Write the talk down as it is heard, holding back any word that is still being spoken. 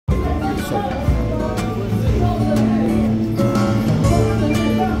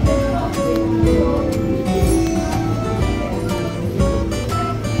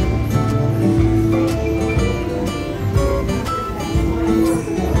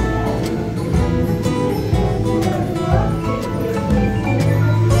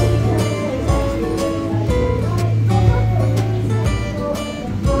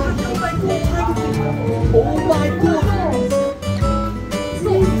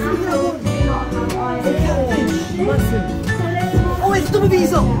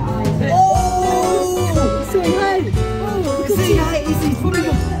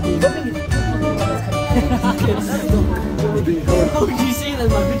Oh, did you see that in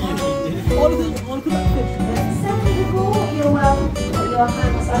my video? All of them fish. Second of all, you're welcome to put your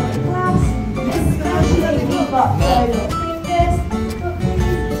hands on the glass, especially if you've got fingers. But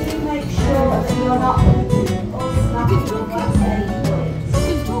please do make sure that you're not hunting or snapping the glass at any point.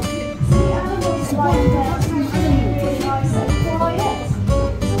 See, animals like their to be really nice and quiet.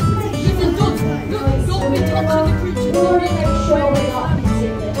 Don't be touching the creature. We want to make sure we're not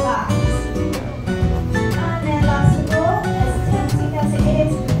hitting the glass.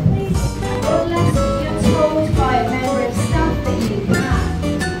 Unless you're told by a member of staff that you can.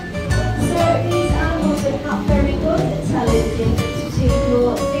 So these animals are not very good at telling the difference between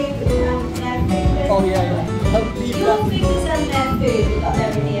your fingers and their fingers. Oh yeah. Your fingers and their food we got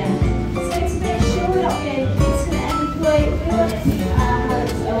there in the end. So to make sure we're not getting bitten at any point, we want to keep our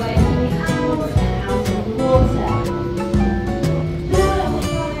hands away from the animals and out of the water. Now that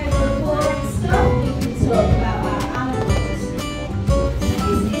we've gone over the boring stuff, we can talk about our animals.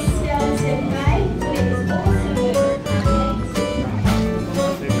 This is skeleton May, but it is also good at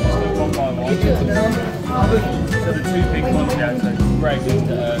So the two big ones, yeah, so Greg and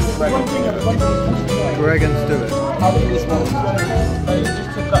Greg and Stuart. How big this one? Just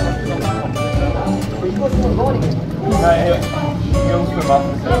took that one. He'll swim up.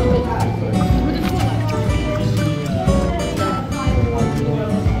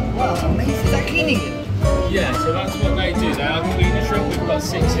 Is that cleaning it? Yeah, so that's what they do. They are clean the shrimp. We've got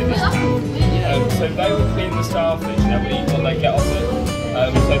 6 in this tank. So they will clean the starfish and they'll eat what they get off it.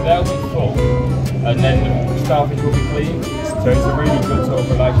 So they'll be full. And then the starfish will be clean. So it's a really good sort of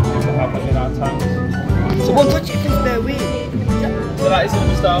relationship to have in our tanks. So one touch it feels their weird. So that is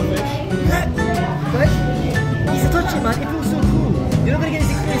another starfish. Right? He's a touch it, man. It feels so cool. You're not going to get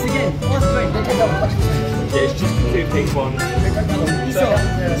this experience again. Oh, that's great. Yeah, it's just the 2 big ones. So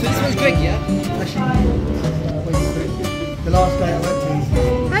this one's Greg, yeah? The last guy I went to.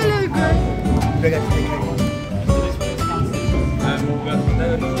 Hello, Greg. Greg had to take care of one. So this one is Alton. But then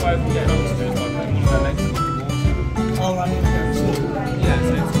another way of getting onto it is by putting one of their legs into the water. Oh, right. Yeah,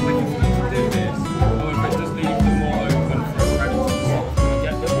 so it's quicker for them to do this. However, it does leave them more open for a predator to sort of come and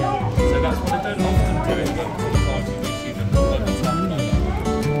get them. So that's what they don't often do, is that sometimes you do see them bloody snapping over.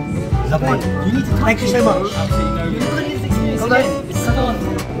 Lovely. You need to thank you so much. Absolutely no You're not going to get this experience Come again. on. It's fun.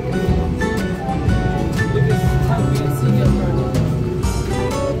 Look at this tank we can see here.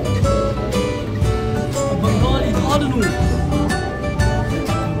 But God, it's hard enough.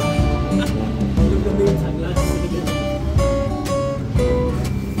 Look at the main tank, lads.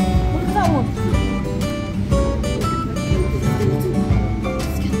 What is that one?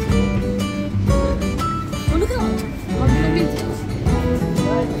 Oh, look at that. Look at the main tank.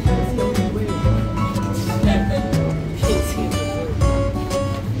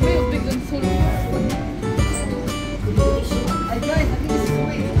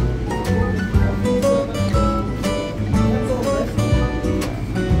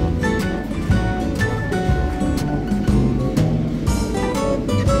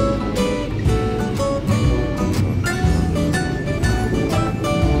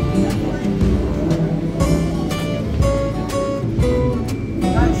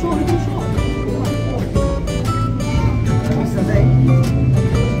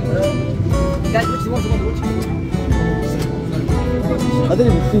 I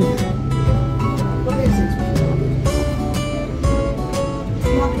didn't even see. What is it? Do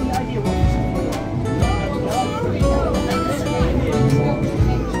you have any idea what this is?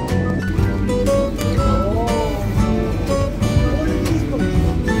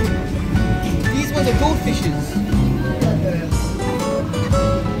 These ones are goldfishes.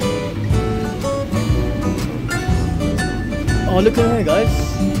 Oh, look at here, guys.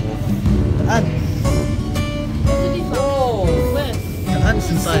 The ants. Ants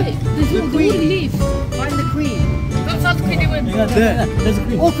inside. The queen. Leaf. Find the queen. That's not the queen they went. Yeah, there's a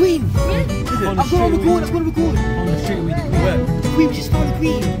queen. Oh, queen! Where? I've got to record, I've got to record. On the street with where? The queen, we just found the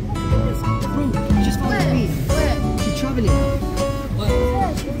queen. Bro, we just found the queen. Where? She's travelling. Where?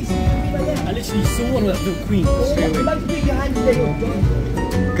 literally saw one of that little queen straight away. Like, put your hand in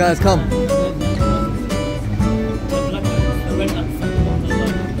there. Guys, come.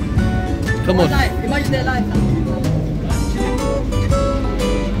 Come on. Imagine their life.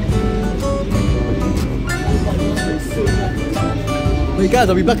 Wait, guys,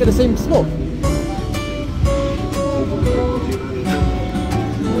 are we back at the same spot?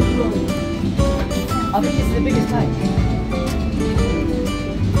 I think this is the biggest tank.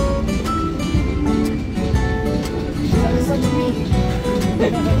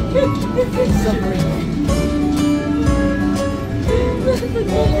 Submarine.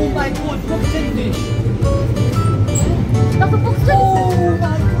 Oh my god, box jellyfish! That's a box jellyfish! Oh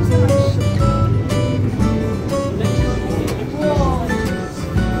my gosh! Whoa!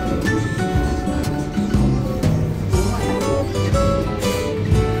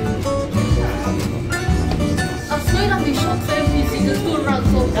 I swear that we shot for everything, just go around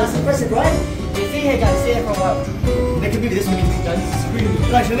so That's impressive, right? Okay, stay here guys, stay here for a while. They can move this one, guys.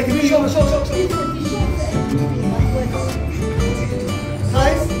 Guys, they can move. Show.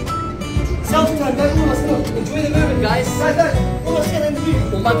 Guys, self-time, guys, all of us, look. Enjoy the movement, guys. Guys, all of us get in the view.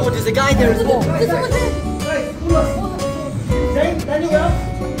 Oh my god, there's a guy there as well. There's someone there! Guys, all of us. Zane, Daniel, where else?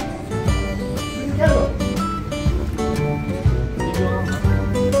 Bring the camera.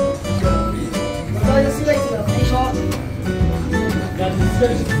 Guys, I'll see you later now. Stay sharp.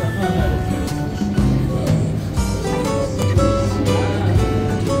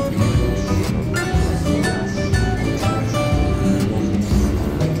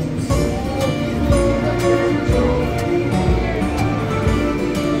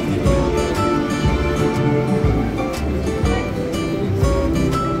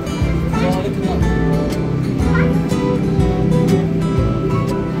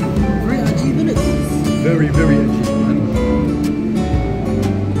 Very, very edgy, man.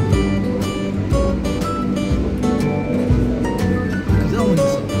 That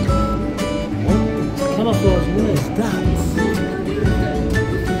one's... What? Camouflage, what is that?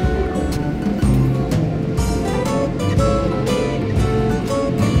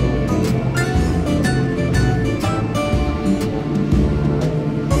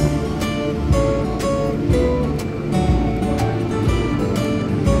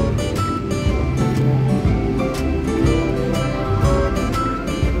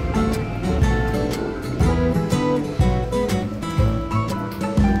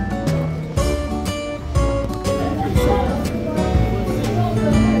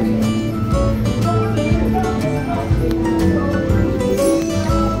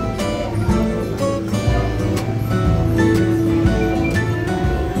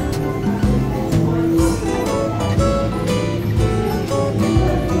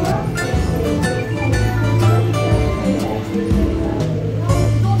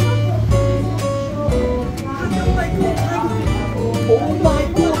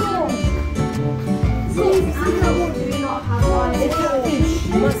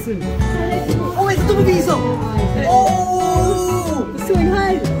 Oh, it's a double visa! Oh! It's going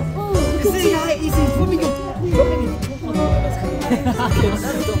high! Oh, it's going high! It's swimming up!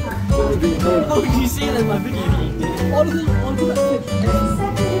 How did you see that in my video? All of that fish.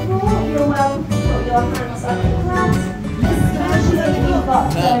 Second of all, you're welcome to put your hands up